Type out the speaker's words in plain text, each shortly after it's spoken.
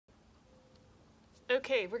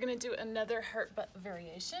Okay, we're gonna do another heart butt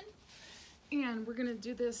variation. And we're gonna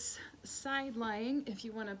do this side lying. If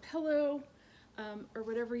you want a pillow or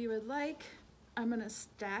whatever you would like, I'm gonna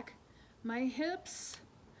stack my hips.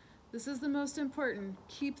 This is the most important.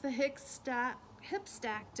 Keep the hip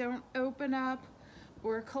stacked, don't open up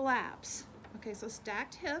or collapse. Okay, so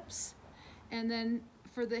stacked hips. And then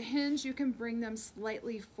for the hinge, you can bring them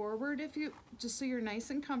slightly forward just so you're nice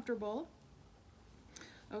and comfortable.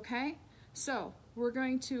 Okay, so we're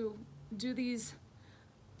going to do these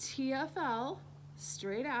TFL,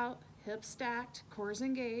 straight out, hips stacked, cores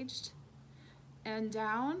engaged, and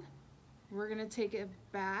down. We're gonna take it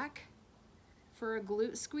back for a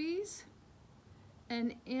glute squeeze,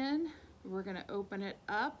 and in, we're gonna open it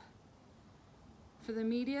up for the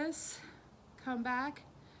medius, come back,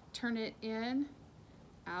 turn it in,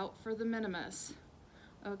 out for the minimus.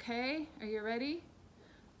 Okay, are you ready?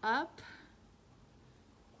 Up,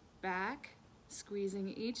 back, squeezing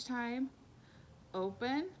each time,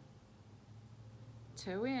 open,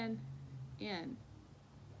 toe in,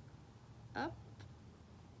 up,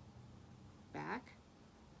 back,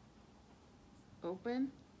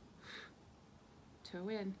 open, toe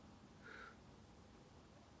in.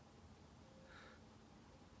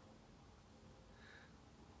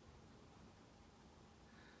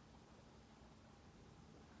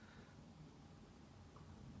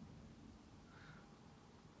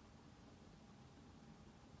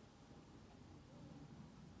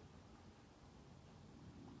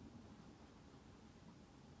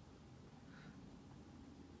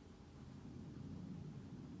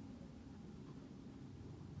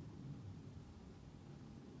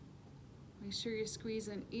 Make sure you're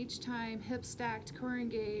squeezing each time, hips stacked, core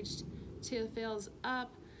engaged, TFLs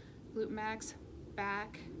up, glute max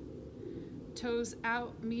back, toes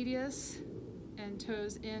out medius, and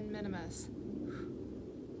toes in minimus.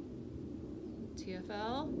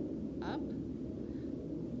 TFL, up,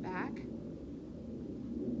 back,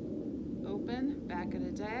 open, back at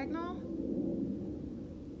a diagonal,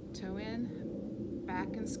 toe in, back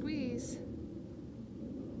and squeeze,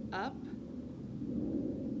 up,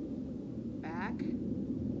 back,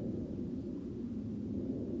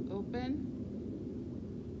 open,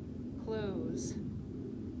 close.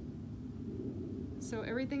 So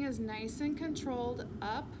everything is nice and controlled.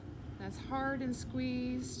 Up, that's hard and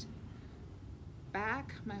squeezed.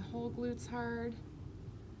 Back, my whole glute's hard.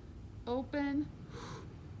 Open,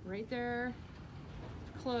 right there.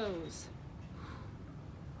 Close.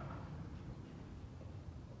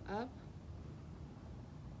 Up,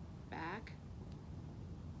 back,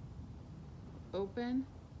 open,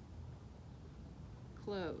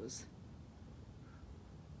 close,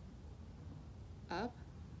 up,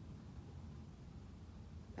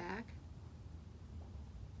 back,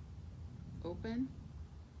 open,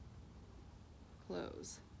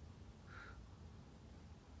 close,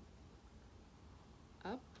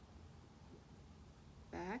 up,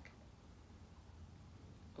 back,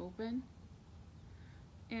 open,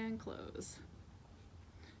 and close.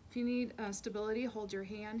 If you need stability, hold your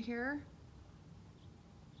hand here.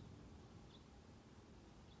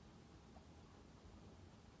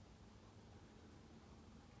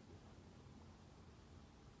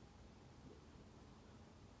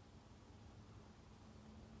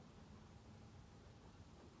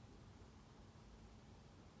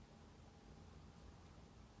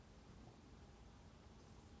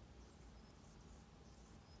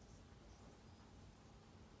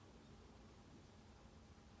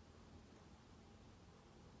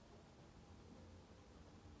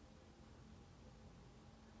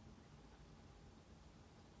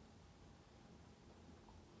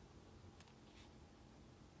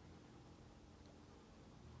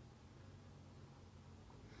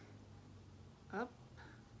 Up,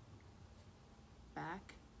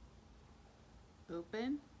 back,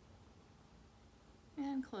 open,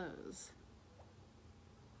 and close.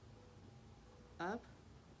 Up,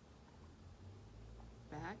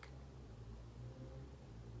 back,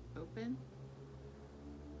 open,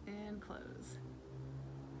 and close.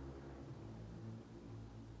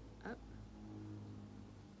 Up,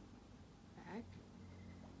 back,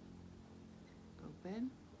 open,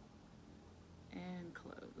 and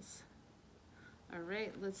close. All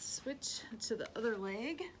right, let's switch to the other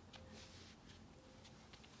leg.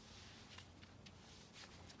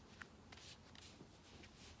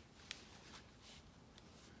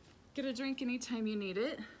 Get a drink anytime you need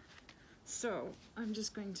it. So I'm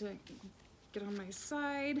just going to get on my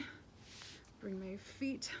side, bring my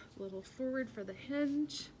feet a little forward for the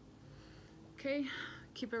hinge. Okay,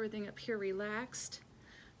 keep everything up here relaxed.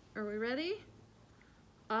 Are we ready?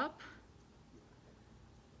 Up,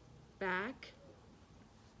 back,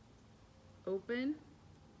 open,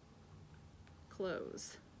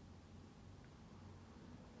 close,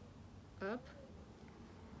 up,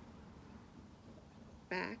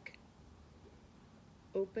 back,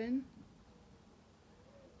 open,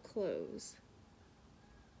 close,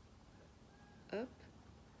 up,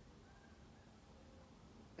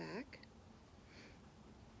 back,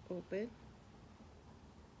 open,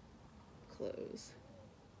 close.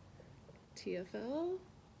 TFL,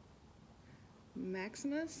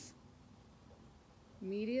 maximus,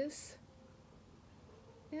 medius,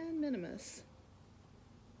 and minimus.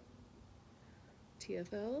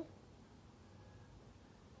 TFL,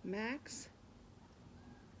 max,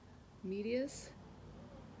 medius,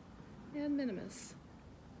 and minimus.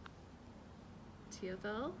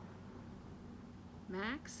 TFL,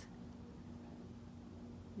 max,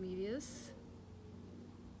 medius,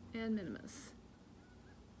 and minimus.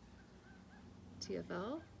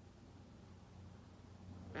 TFL,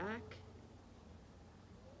 back,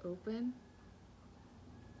 open,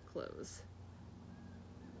 close,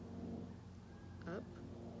 up,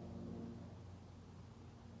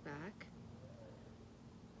 back,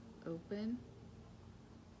 open,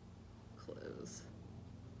 close.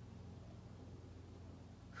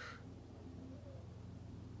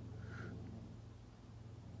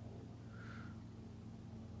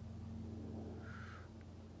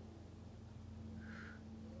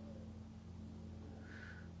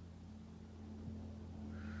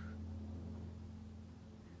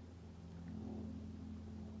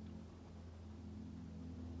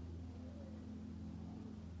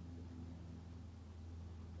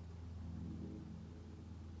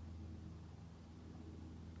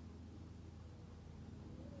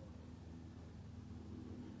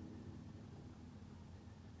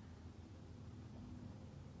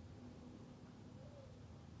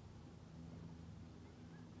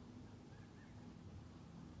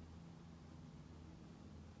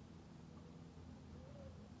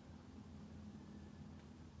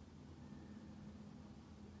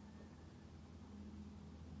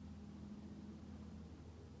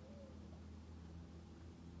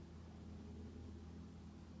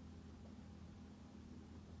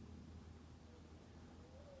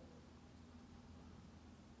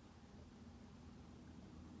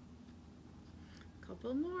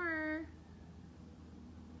 Couple more.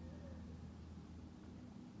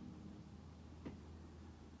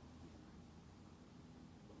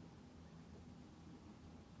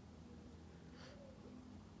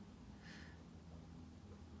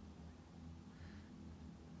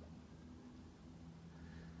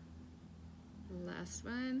 Last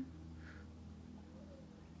one.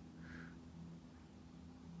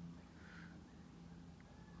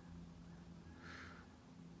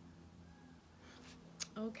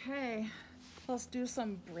 Okay, let's do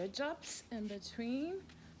some bridge ups in between.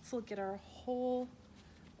 Let's look at our whole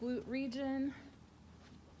glute region.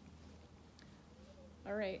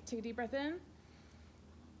 All right, take a deep breath in.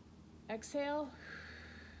 Exhale.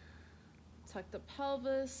 Tuck the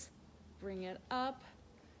pelvis, bring it up,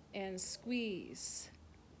 and squeeze.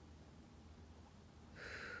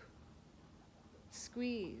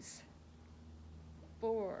 Squeeze.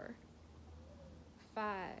 4,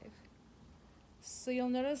 5. So you'll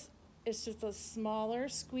notice it's just a smaller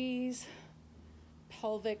squeeze,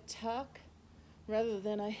 pelvic tuck, rather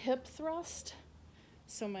than a hip thrust.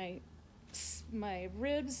 So my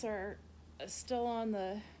ribs are still on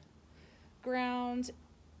the ground,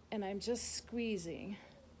 and I'm just squeezing,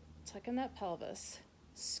 tucking that pelvis.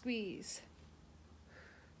 Squeeze.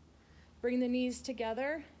 Bring the knees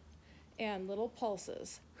together and little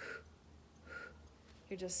pulses.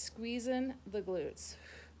 You're just squeezing the glutes.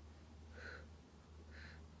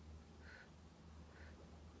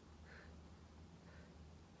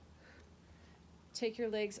 Take your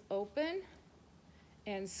legs open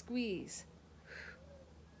and squeeze.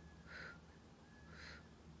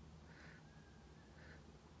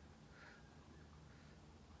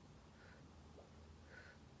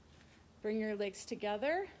 Bring your legs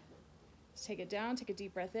together. Take it down, take a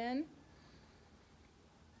deep breath in.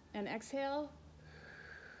 And exhale.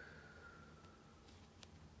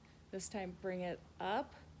 This time bring it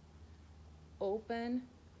up, open,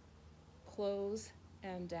 close,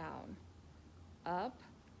 and down. Up,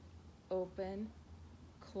 open,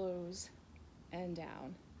 close, and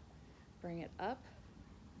down. Bring it up,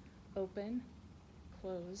 open,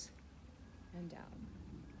 close, and down.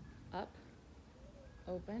 Up,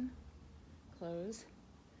 open, close,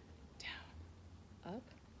 down. Up,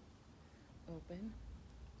 open,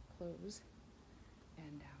 close,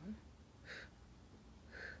 and down.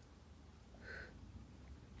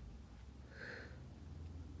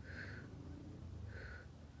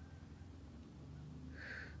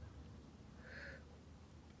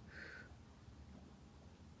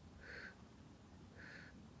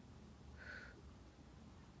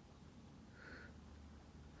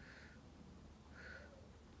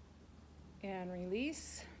 and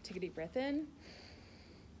release. Take a deep breath in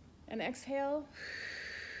and exhale.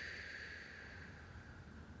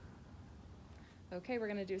 Okay, we're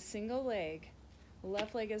gonna do single leg.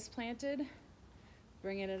 Left leg is planted,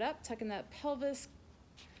 bringing it up, tucking that pelvis.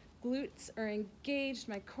 Glutes are engaged,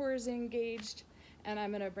 my core is engaged, and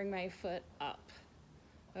I'm gonna bring my foot up.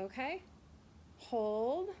 Okay,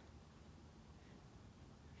 hold,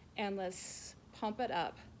 and let's pump it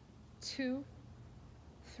up. 2,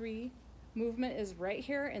 3, movement is right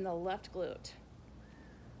here in the left glute.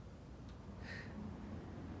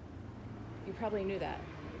 You probably knew that.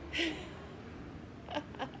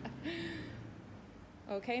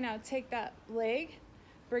 Okay, now take that leg,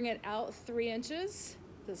 bring it out 3 inches,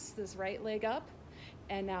 this right leg up,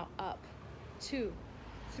 and now up. 2,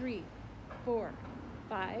 3, 4,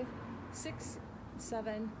 5, 6,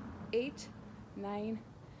 7, 8, 9,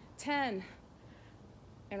 10.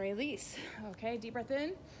 And release. Okay, deep breath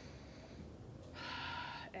in.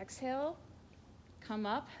 Exhale, come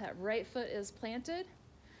up, that right foot is planted.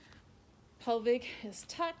 Pelvic is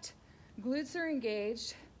tucked, glutes are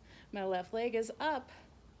engaged. My left leg is up,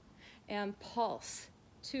 and pulse.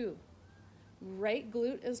 2, right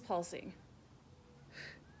glute is pulsing.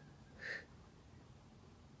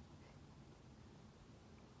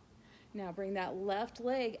 Now bring that left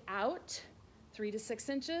leg out 3 to 6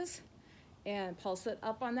 inches and pulse it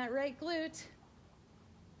up on that right glute.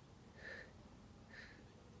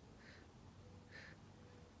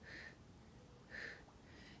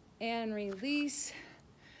 And release.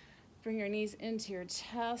 Bring your knees into your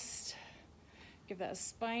chest. Give that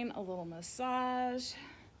spine a little massage.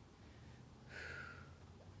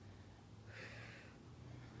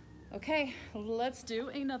 Okay, let's do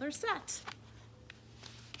another set.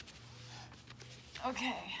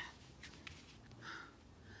 Okay.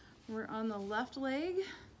 We're on the left leg.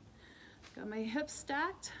 Got my hips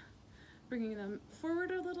stacked, bringing them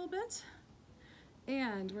forward a little bit.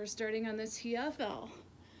 And we're starting on the TFL.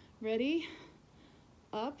 Ready?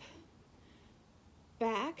 Up,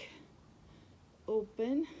 back,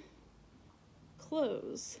 open,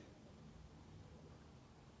 close.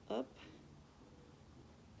 Up,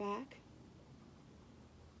 back,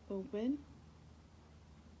 open,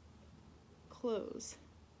 close.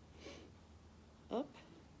 Up,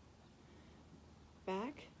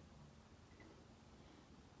 back,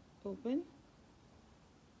 open,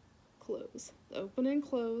 close. The open and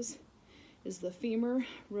close is the femur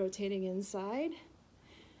rotating inside.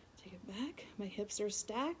 Take it back. My hips are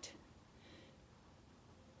stacked.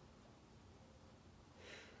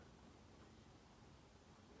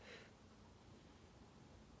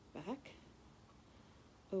 Back,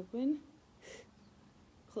 open,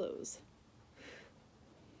 close.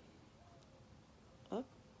 Up,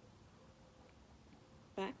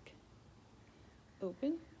 back,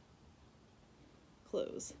 open,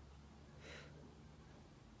 close.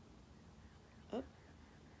 Up,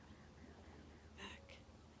 back,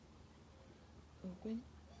 open,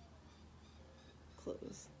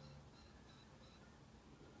 close.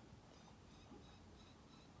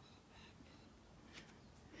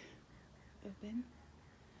 Open,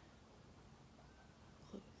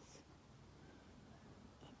 close, up,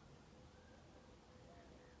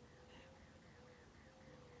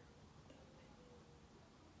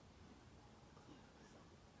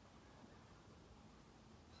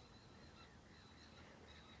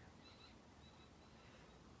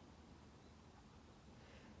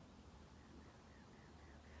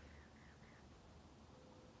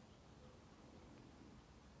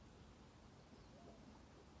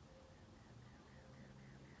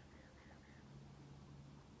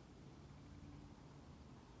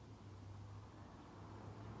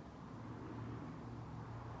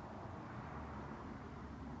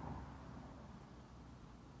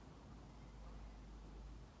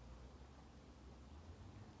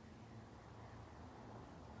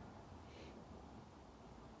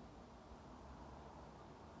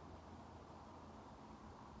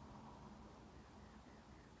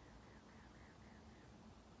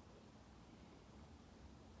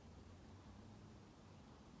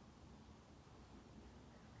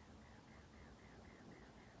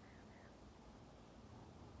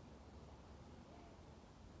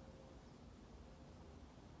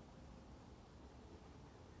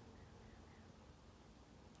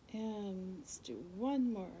 and let's do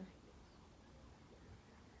one more.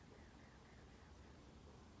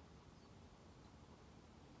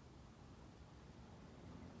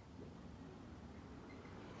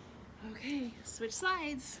 Okay, switch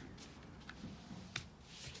sides.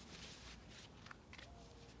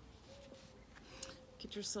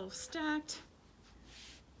 Get yourself stacked.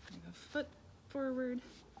 Bring a foot forward,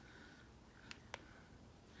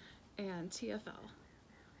 and TFL.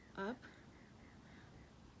 Up,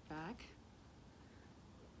 back,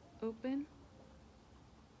 open,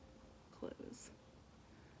 close.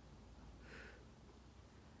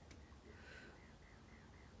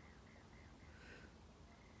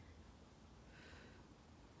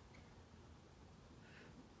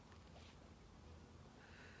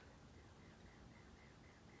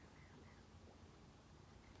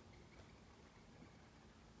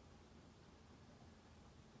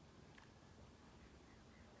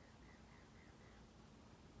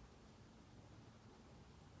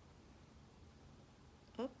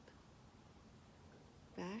 Up,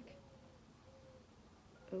 back,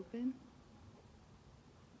 open,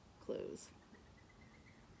 close.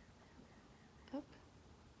 Up,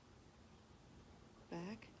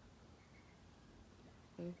 back,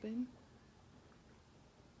 open,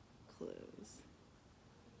 close.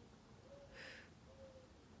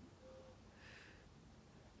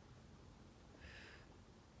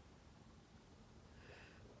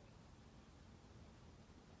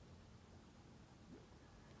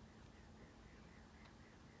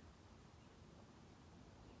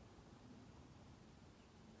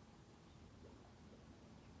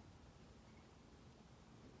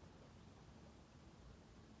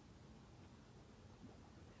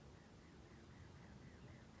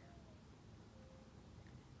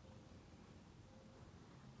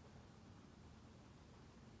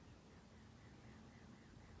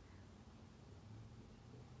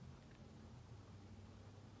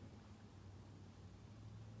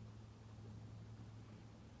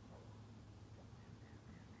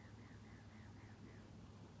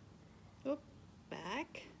 Up,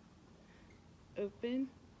 back, open,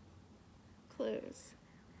 close.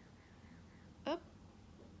 Up,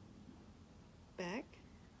 back,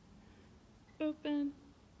 open,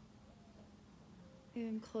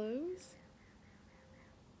 and close.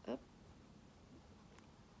 Up,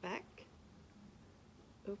 back,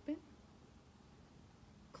 open,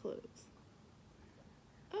 close.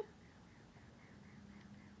 Up,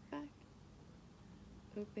 back,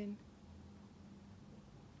 open,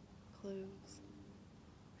 close.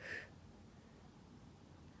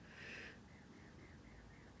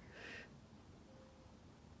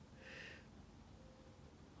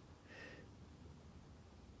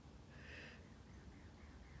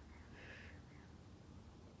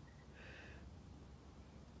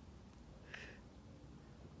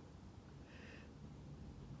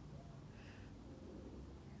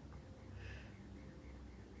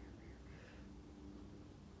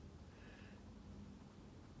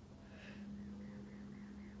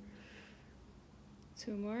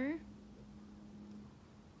 Two more.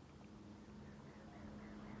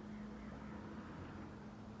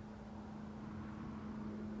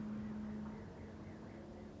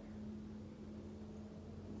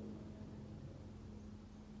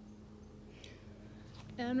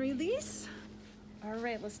 And release. All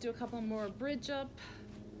right, let's do a couple more bridge up.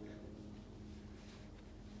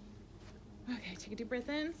 Okay, take a deep breath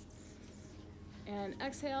in and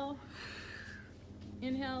exhale.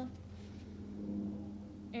 Inhale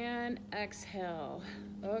and exhale.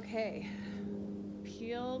 Okay,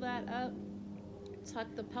 peel that up, tuck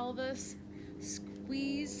the pelvis,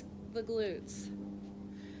 squeeze the glutes,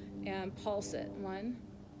 and pulse it. 1,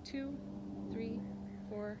 2, 3,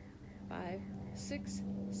 4, 5, 6,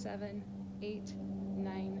 7, 8,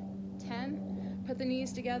 9, 10. Put the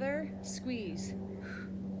knees together, squeeze.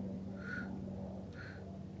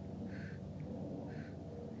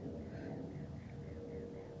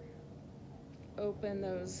 Open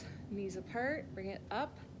those knees apart, bring it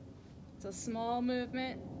up. It's a small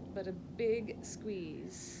movement, but a big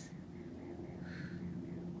squeeze.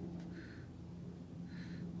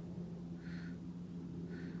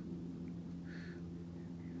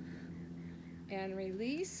 And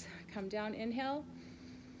release, come down, inhale,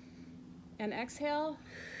 and exhale.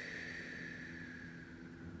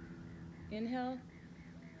 Inhale.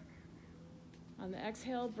 On the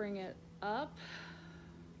exhale, bring it up.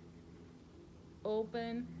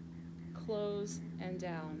 Open, close, and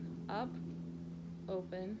down. Up,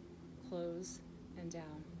 open, close, and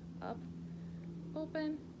down. Up,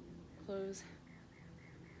 open, close,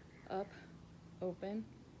 up, open,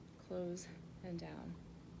 close, and down.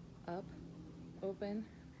 Up, open,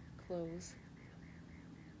 close.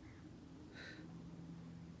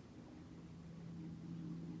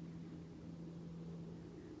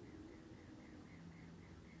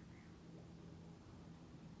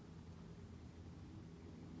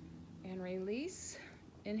 And release.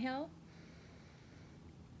 Inhale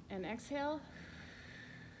and exhale.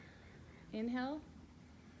 Inhale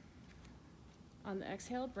On the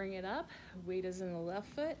exhale, bring it up. Weight is in the left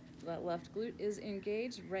foot. That left glute is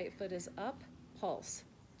engaged. Right foot is up. Pulse.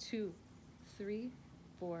 2, 3,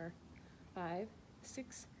 4, 5,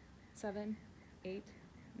 6, 7, 8,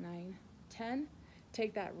 9, 10.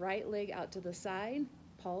 Take that right leg out to the side.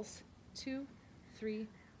 Pulse. 2, 3,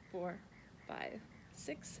 4, 5,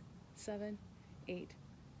 6, 7, 8,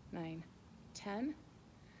 9, 10.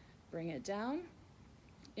 Bring it down.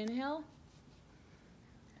 Inhale.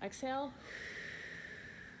 Exhale.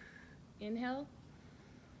 Inhale.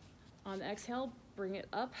 On the exhale, bring it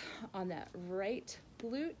up on that right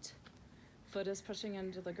glute. Foot is pushing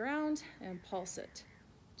into the ground and pulse it.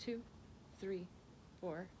 2, 3,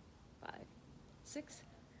 4, 5, 6,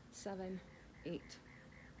 7, 8,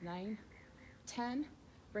 9, 10.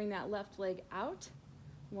 Bring that left leg out.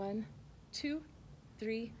 1, 2,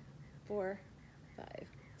 3, 4, 5,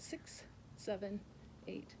 6, 7,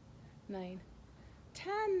 8, 9,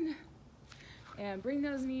 10. And bring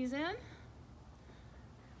those knees in.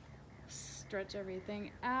 Stretch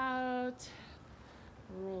everything out.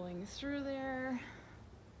 Rolling through there.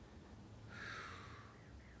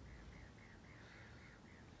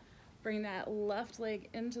 Bring that left leg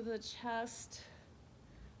into the chest.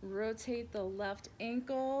 Rotate the left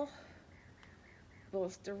ankle,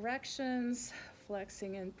 both directions,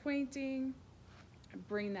 flexing and pointing.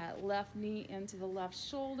 Bring that left knee into the left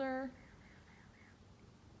shoulder.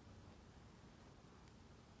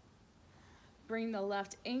 Bring the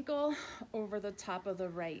left ankle over the top of the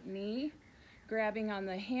right knee, grabbing on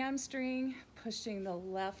the hamstring, pushing the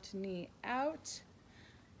left knee out,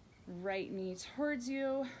 right knee towards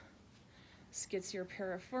you. This gets your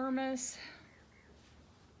piriformis.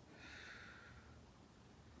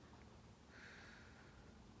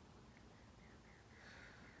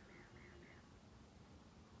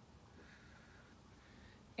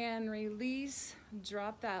 And release,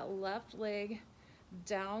 drop that left leg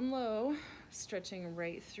down low, stretching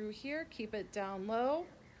right through here. Keep it down low.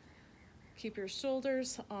 Keep your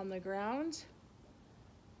shoulders on the ground.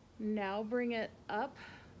 Now bring it up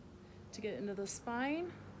to get into the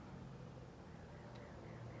spine.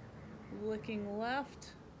 Looking left.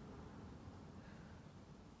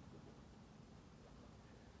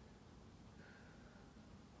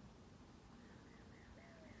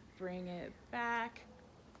 Bring it back.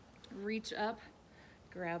 Reach up,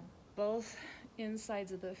 grab both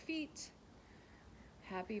insides of the feet.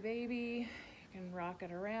 Happy baby. You can rock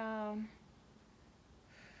it around.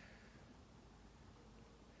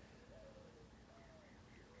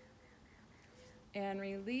 And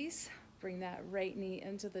release. Bring that right knee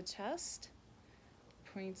into the chest.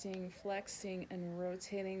 Pointing, flexing, and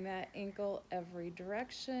rotating that ankle every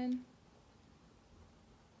direction.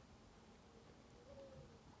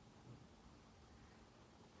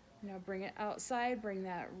 Now bring it outside, bring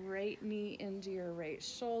that right knee into your right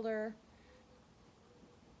shoulder,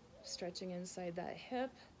 stretching inside that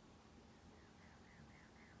hip.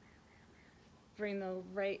 Bring the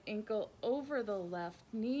right ankle over the left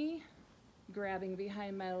knee, grabbing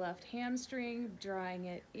behind my left hamstring, drawing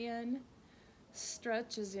it in.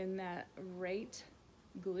 Stretch is in that right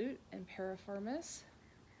glute and piriformis.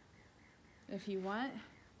 If you want,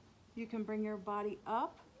 you can bring your body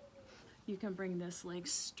up. You can bring this leg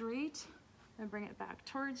straight and bring it back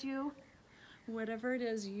towards you. Whatever it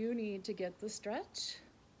is you need to get the stretch.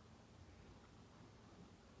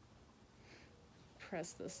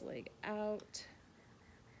 Press this leg out.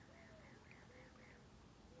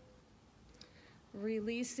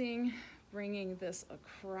 Releasing, bringing this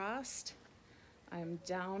across. I'm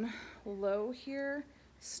down low here.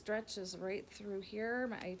 Stretch is right through here.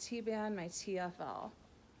 My IT band, my TFL.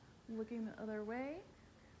 Looking the other way.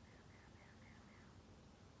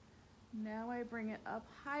 Now I bring it up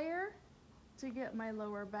higher to get my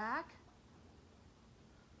lower back.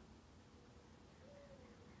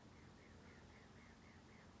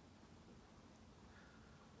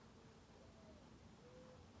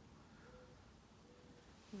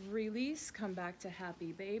 Release, come back to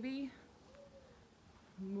happy baby.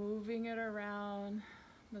 Moving it around,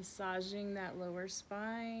 massaging that lower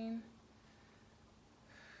spine.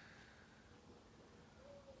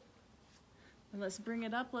 And let's bring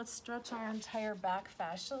it up. Let's stretch our entire back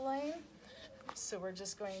fascia line. So we're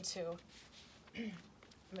just going to, I'm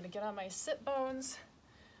going to get on my sit bones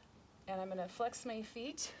and I'm going to flex my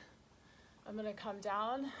feet. I'm going to come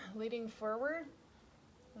down, leaning forward,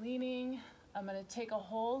 leaning. I'm going to take a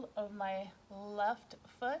hold of my left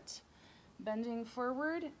foot, bending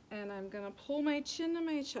forward, and I'm going to pull my chin to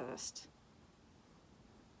my chest.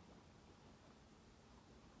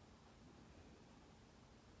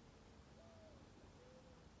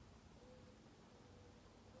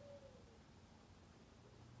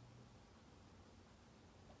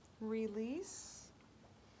 release.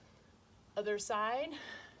 Other side.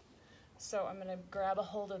 So I'm gonna grab a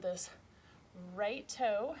hold of this right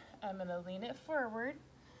toe. I'm gonna lean it forward,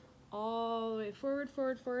 all the way forward,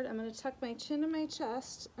 forward, forward. I'm gonna tuck my chin in my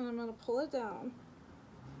chest and I'm gonna pull it down.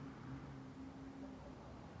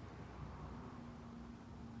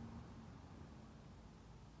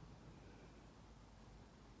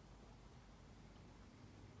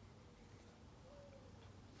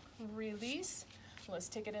 Release. Let's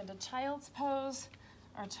take it into child's pose.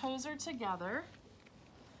 Our toes are together.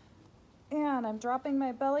 And I'm dropping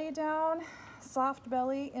my belly down, soft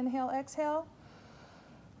belly, inhale, exhale.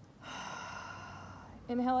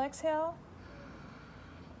 Inhale, exhale.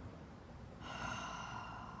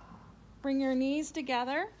 Bring your knees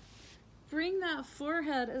together. Bring that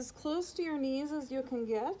forehead as close to your knees as you can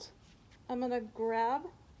get. I'm gonna grab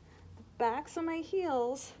the backs of my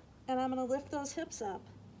heels and I'm gonna lift those hips up.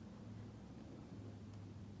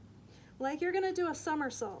 Like you're gonna do a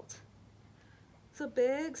somersault. It's a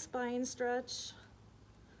big spine stretch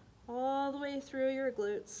all the way through your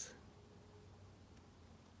glutes.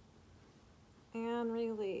 And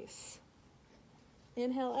release.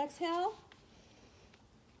 Inhale, exhale.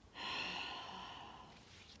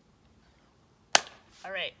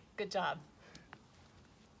 All right, good job.